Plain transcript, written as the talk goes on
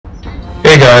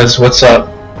guys, what's up?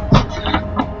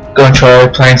 Gonna try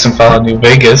playing some Fallout New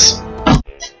Vegas.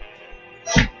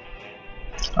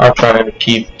 I'll try to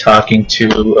keep talking to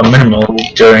a minimal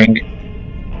during...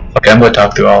 Okay, I'm gonna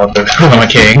talk through all of it. I'm a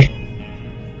king.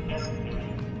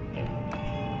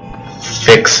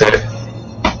 Fix it.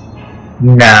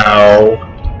 Now.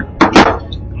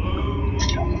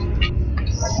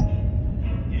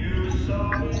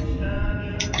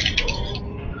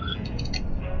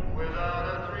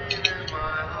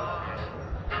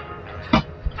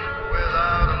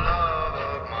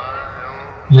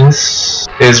 This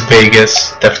is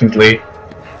Vegas, definitely.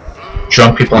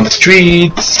 Drunk people on the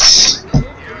streets. Really,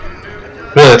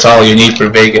 that's all you need for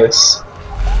Vegas.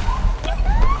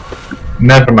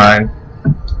 Never mind.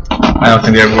 I don't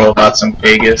think they ever roll out some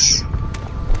Vegas.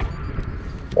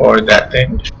 Or that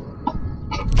thing.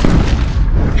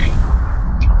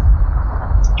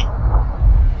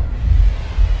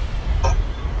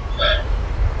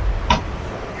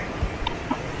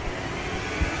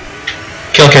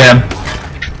 Kill cam.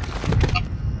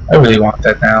 I really want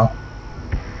that now.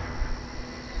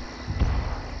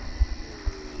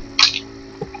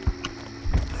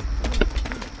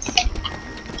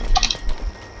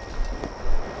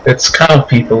 It's cow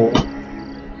people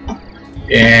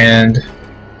and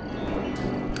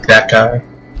that guy.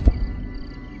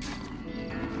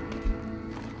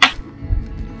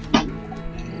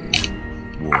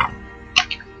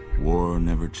 War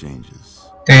never changes.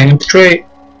 Damn straight.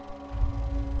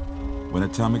 When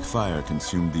atomic fire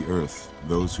consumed the earth,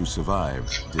 those who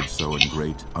survived did so in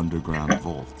great underground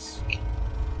vaults.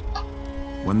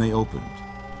 When they opened,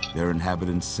 their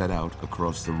inhabitants set out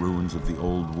across the ruins of the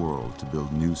old world to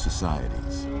build new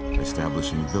societies,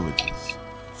 establishing villages,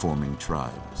 forming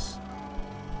tribes.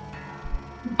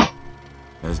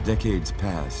 As decades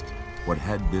passed, what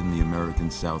had been the American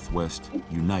Southwest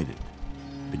united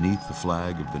beneath the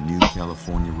flag of the new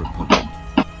California Republic,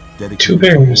 dedicated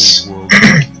to old world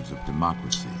values of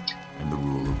democracy and the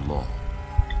rule of law.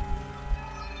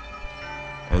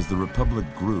 As the Republic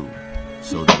grew,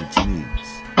 so did its needs.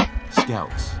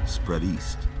 Scouts spread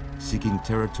east, seeking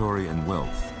territory and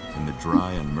wealth in the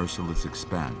dry and merciless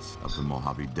expanse of the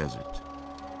Mojave Desert.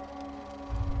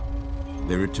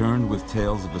 They returned with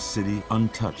tales of a city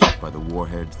untouched by the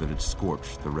warheads that had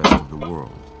scorched the rest of the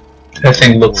world. That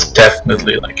thing looks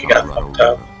definitely like it got fucked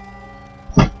up.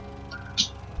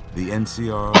 The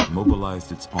NCR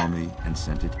mobilized its army and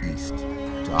sent it east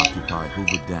to occupy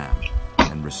Hoover Dam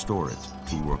and restore it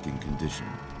to working condition.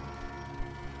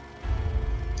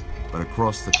 But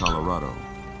across the Colorado,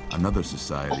 another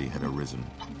society had arisen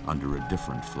under a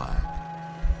different flag.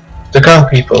 The cow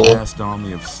people. A vast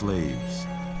army of slaves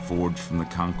forged from the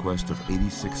conquest of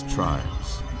 86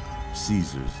 tribes,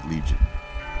 Caesar's Legion.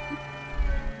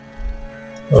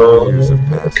 4 years have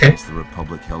passed since the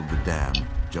Republic held the dam,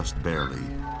 just barely,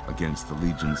 against the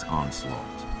Legion's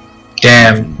onslaught.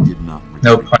 Damn, the did not retreat.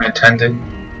 No pun intended.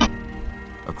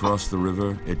 Across the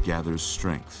river, it gathers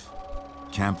strength.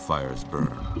 Campfires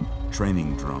burn,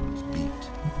 training drums beat.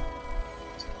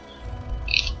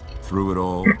 Through it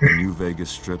all, the New Vegas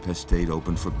Strip has stayed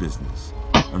open for business,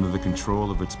 under the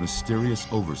control of its mysterious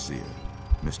overseer,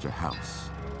 Mr. House,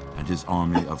 and his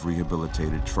army of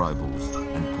rehabilitated tribals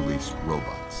and police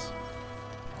robots.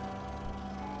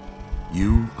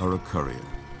 You are a courier,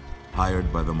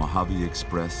 hired by the Mojave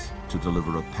Express to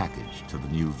deliver a package to the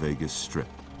New Vegas Strip.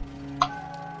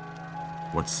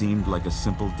 What seemed like a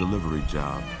simple delivery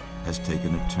job has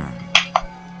taken a turn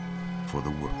for the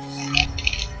worse.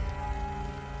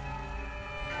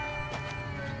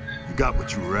 You got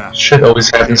what you were after. Shit always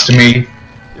happens to me.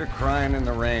 You're crying in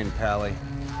the rain, Pally.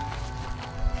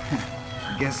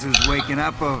 Guess who's waking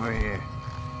up over here?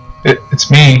 It's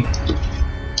me.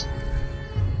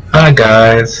 Hi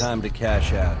guys. Time to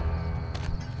cash out.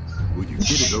 Will you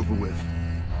get it over with?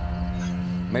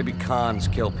 Maybe cons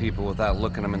kill people without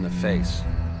looking them in the face.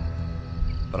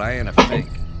 But I ain't a fake.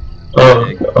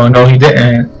 Oh no, he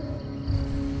didn't.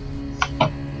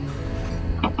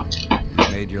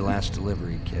 You made your last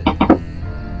delivery, kid.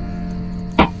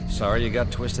 Sorry you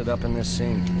got twisted up in this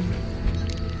scene.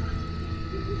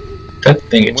 That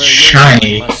thing is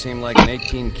shiny. Must seem like an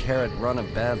 18-carat run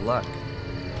of bad luck.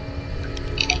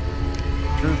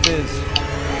 Truth is,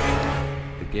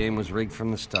 the game was rigged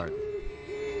from the start.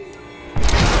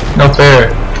 No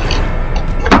fair.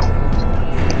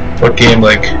 What game,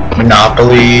 like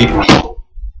Monopoly?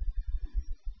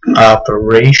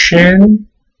 Operation?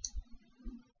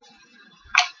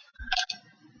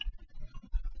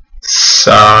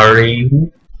 Sorry.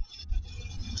 You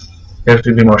have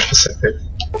to be more specific.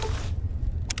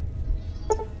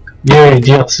 Yay,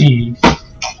 DLC.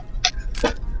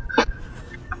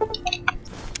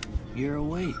 you're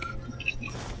awake.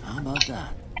 How about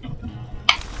that?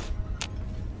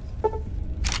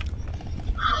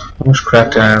 Who's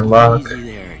cracked and lock?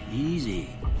 Easy there, easy.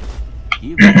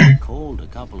 You've been cold a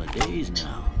couple of days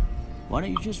now. Why don't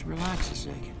you just relax a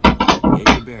second? Get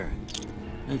your bearings.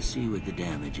 Let's see what the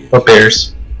damage is. What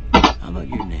bears? How about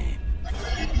your name?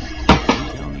 Can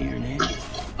you tell me your name?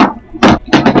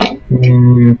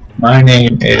 My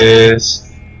name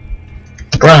is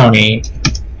Brownie.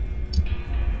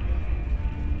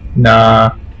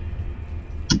 Nah.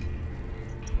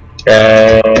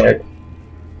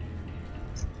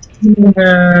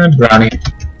 Brownie.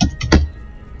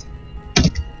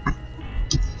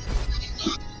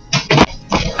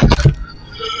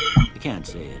 I can't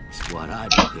say it's what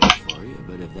I'd prepare for you,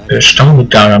 but if that's... Just don't look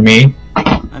down on me.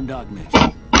 I'm Doc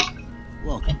Mitchell.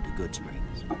 Welcome to Good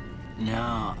Springs.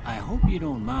 Now, I hope you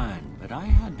don't mind, but I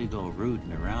had to go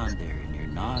rooting around there in your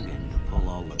noggin to pull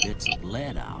all the bits of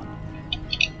lead out.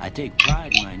 I take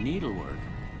pride in my needlework,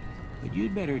 but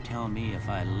you'd better tell me if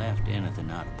I left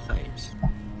anything out of place.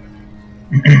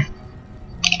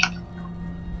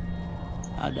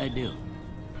 How'd I do?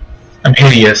 I'm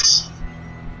hideous.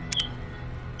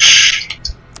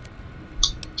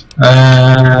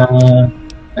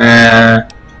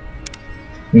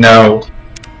 No.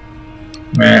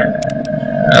 Man,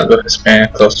 I'll go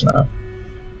Hispanic close enough.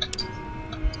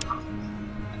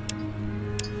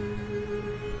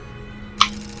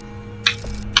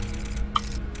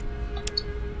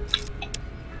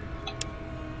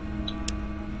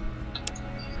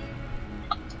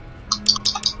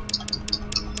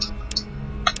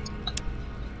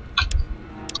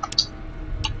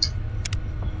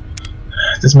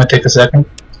 This might take a second.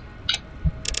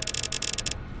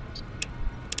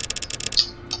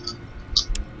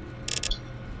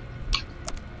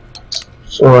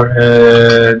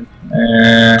 Forehead,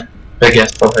 big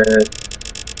ass forehead.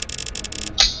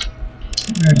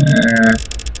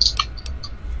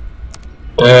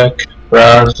 Back,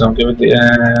 brows, don't give it the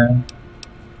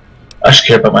I should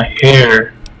care about my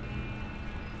hair.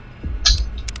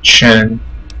 Chin.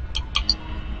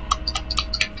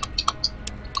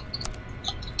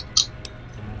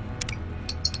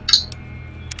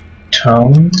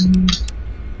 Tone.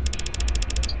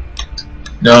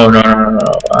 No,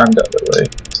 I'm the other way.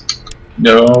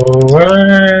 No,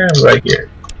 right here.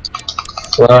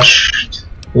 Flushed,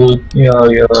 blue,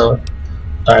 yellow,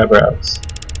 eyebrows.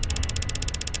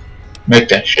 Make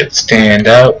that shit stand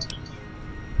out.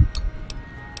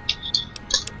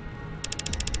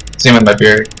 Same with my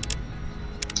beard.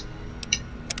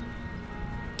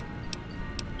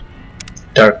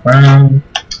 Dark brown.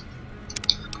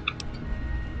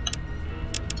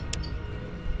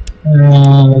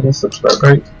 This looks about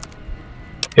right.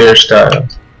 Hairstyle.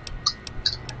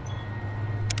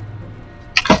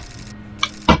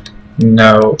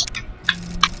 No.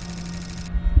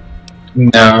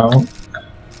 No.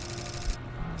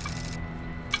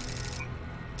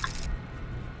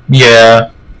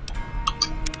 Yeah.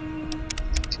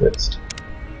 This.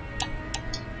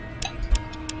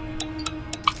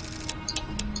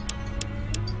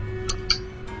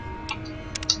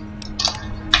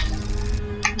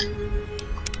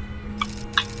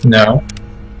 No.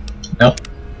 Nope.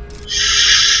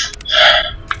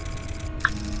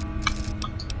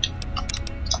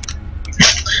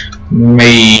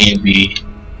 Maybe.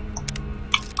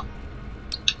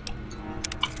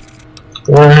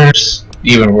 Worse.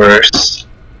 Even worse.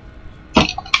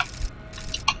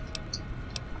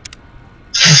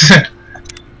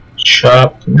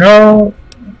 Chop. No.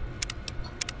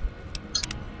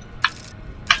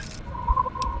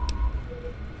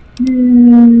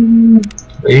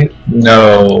 Wait.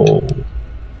 No.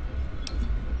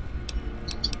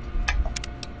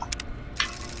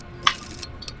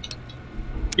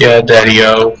 Yeah,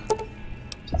 Daddy-o.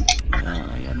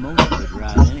 I got most of it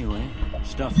right anyway.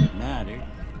 Stuff that mattered.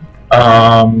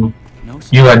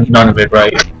 You had none of it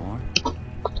right. Anymore.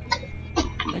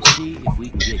 Let's see if we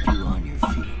can get you on your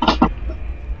feet.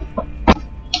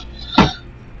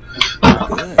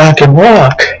 Good. I can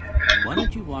walk. Why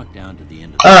don't you walk down to the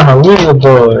end of the I'm a little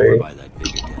boy. by that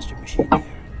vigor tester machine there.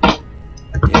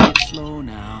 Take it slow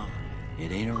now.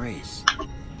 It ain't a race.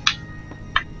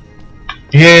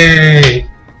 Yay!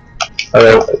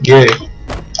 Yay.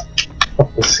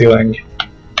 Up the ceiling.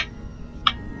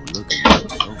 Looking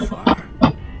good so far.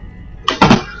 Go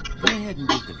ahead and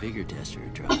give the vigor tester a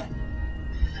try.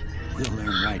 We'll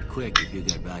learn right quick if you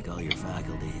got back all your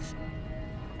faculties.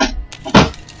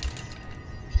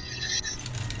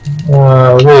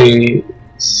 Wait.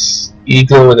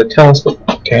 Eagle with a telescope.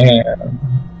 Damn.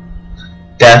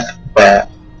 Death bat.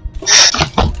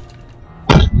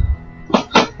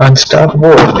 Unstoppable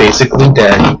or basically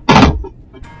dead.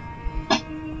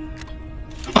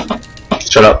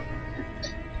 Shut up.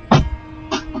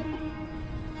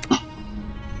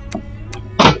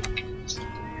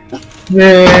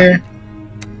 Yeah.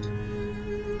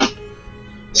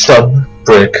 Sub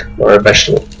brick or a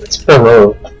vegetable. It's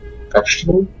below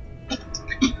vegetable.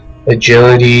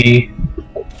 Agility.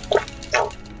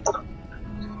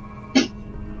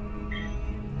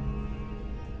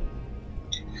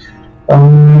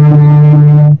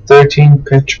 13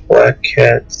 pitch black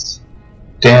cats.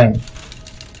 Damn.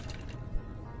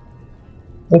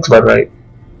 Looks about right.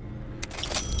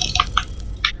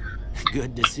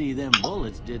 Good to see them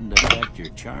bullets didn't affect your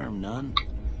charm none.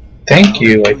 Thank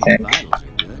you, I Your think. vitals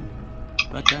are good,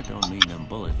 but that don't mean them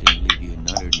bullets didn't leave you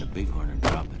nuttered in a bighorn and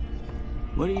drop it.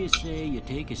 What do you say you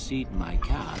take a seat in my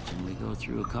couch and we go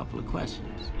through a couple of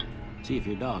questions? See if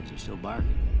your dogs are still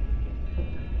barking.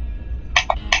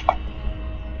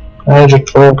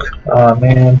 Magic book. Oh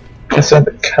man. Guess on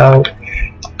the couch.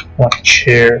 Want a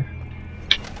chair.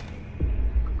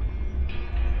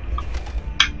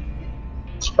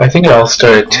 I think I'll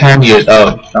start at 10 years.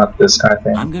 Oh, not this kind of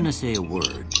thing. I'm gonna say a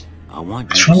word. I want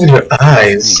What's you wrong to with say your the first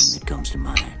eyes? thing that comes to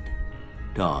mind.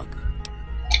 Dog.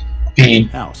 B.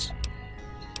 House.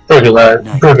 Burger lad.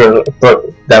 Night. Burger.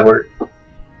 That word. What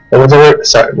was the word?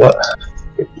 Sorry, what?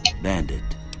 Bandit.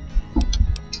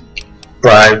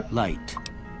 Bribe. Light.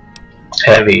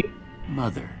 Heavy.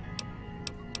 Mother.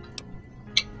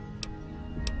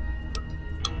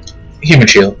 Human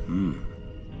shield.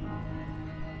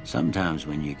 Sometimes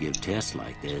when you give tests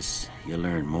like this, you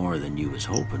learn more than you was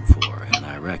hoping for, and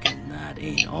I reckon that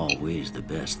ain't always the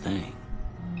best thing.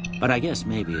 But I guess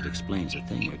maybe it explains a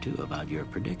thing or two about your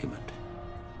predicament.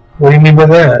 What do you mean by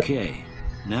that? Okay,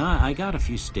 now I got a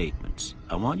few statements.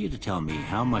 I want you to tell me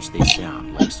how much they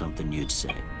sound like something you'd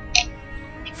say.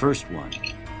 First one,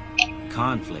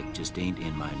 conflict just ain't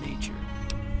in my nature.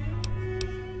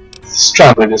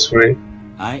 Strongly disagree.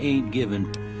 I ain't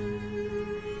given...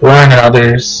 Learn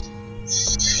others.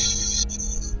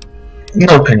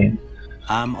 No opinion.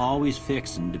 I'm always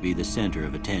fixing to be the center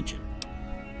of attention.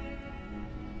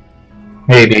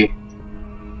 Maybe.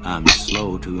 I'm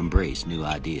slow to embrace new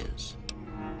ideas.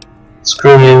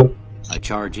 Screw you. I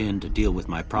charge in to deal with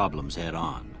my problems head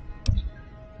on.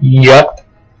 Yup.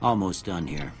 Almost done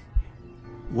here.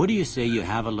 What do you say you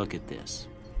have a look at this?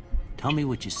 Tell me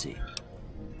what you see.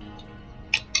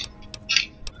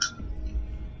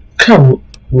 Kind of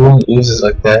won't uses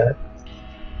like that.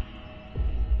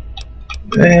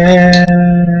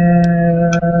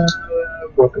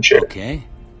 Broken chair. Okay.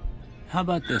 How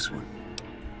about this one?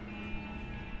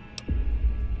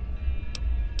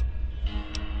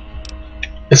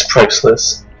 It's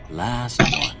priceless. Last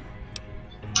one.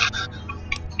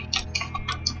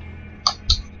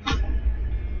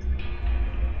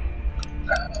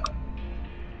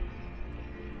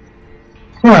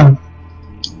 Hmm.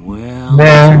 Well,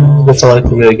 Man, that's all I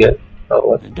can really get. Oh,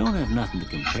 what? I don't have nothing to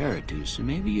compare it to, so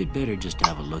maybe you'd better just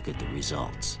have a look at the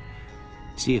results.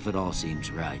 See if it all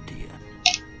seems right to you.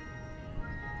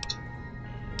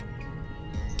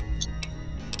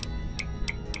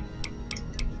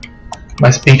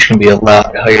 My speech can be a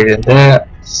lot higher than that.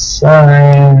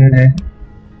 Sign.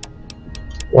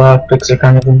 Lockpicks are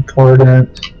kind of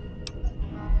important.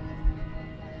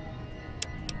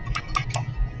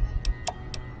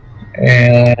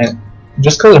 And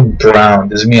just because I'm brown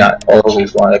doesn't mean I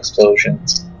always want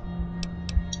explosions.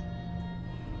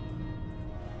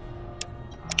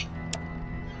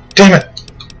 Damn it!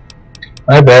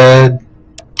 My bad.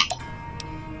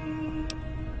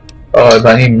 Oh, if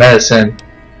I need medicine.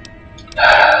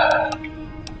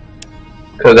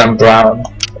 Because I'm brown.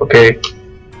 Okay.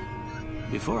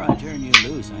 Before I turn you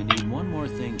loose, I need one more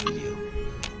thing from you.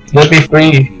 Let me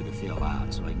free. For you to fill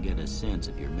out so I can get a sense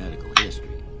of your medical history.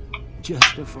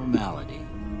 Just a formality.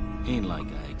 Ain't like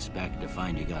I expect to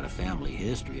find you got a family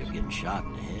history of getting shot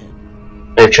in the head.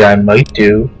 Which I might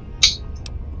do.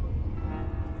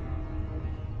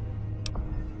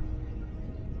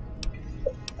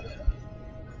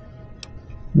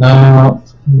 No.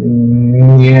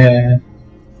 Yeah.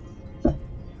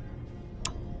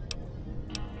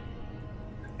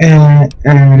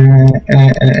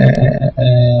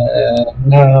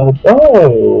 No.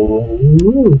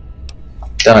 Oh.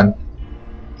 Done.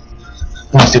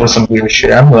 Let's do some weird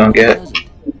shit I'm gonna get.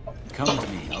 Come with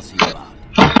me, I'll see you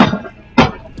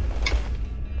out.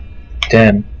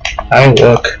 Damn. I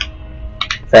look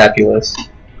fabulous.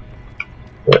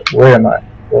 Where am I?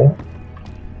 What?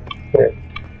 Where?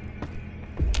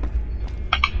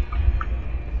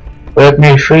 Let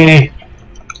me free!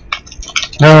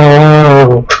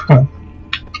 No!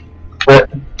 What?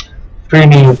 Free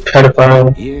me, you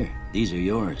pedophile. Here, these are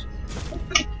yours.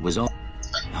 Was all.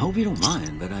 I hope you don't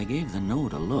mind, but I gave the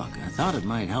note a look. I thought it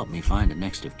might help me find a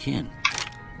next of kin.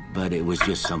 But it was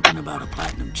just something about a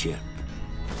platinum chip.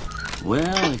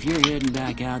 Well, if you're heading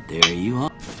back out there,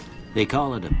 they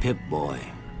call it a Pip-Boy.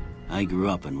 I grew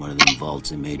up in one of them vaults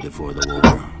they made before the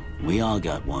war. We all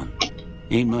got one.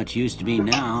 Ain't much use to me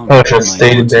now. Oh, just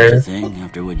stayed there. Thing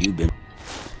after what you've been.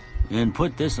 And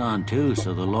put this on too,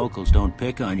 so the locals don't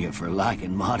pick on you for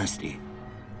lacking modesty.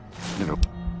 Never.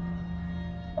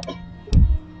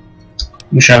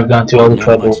 You should have gone through all the Not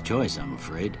trouble. much choice, I'm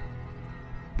afraid.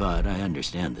 But I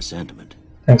understand the sentiment.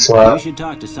 Thanks a You lot. should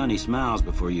talk to Sonny Smiles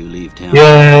before you leave town.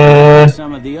 Yeah.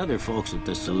 Some of the other folks at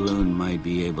the saloon might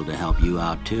be able to help you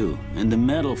out too. And the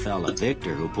metal fella,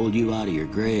 Victor, who pulled you out of your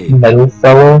grave. Metal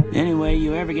fellow. Anyway,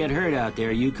 you ever get hurt out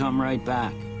there, you come right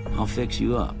back. I'll fix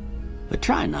you up. But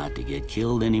try not to get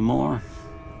killed anymore.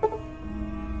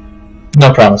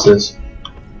 No promises.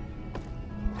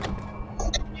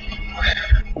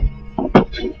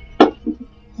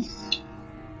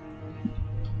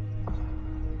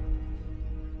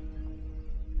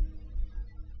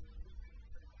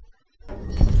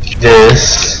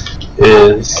 This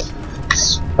is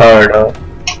Sparta.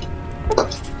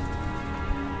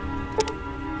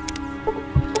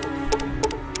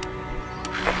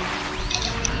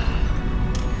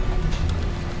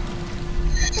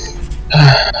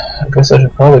 I guess I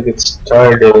should probably get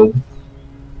started.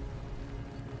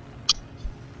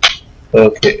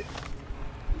 Okay.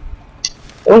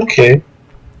 Okay.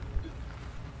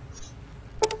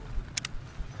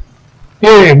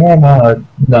 Yay, more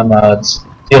mods.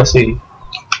 DLC.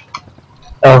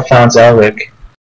 Alphonse Alec.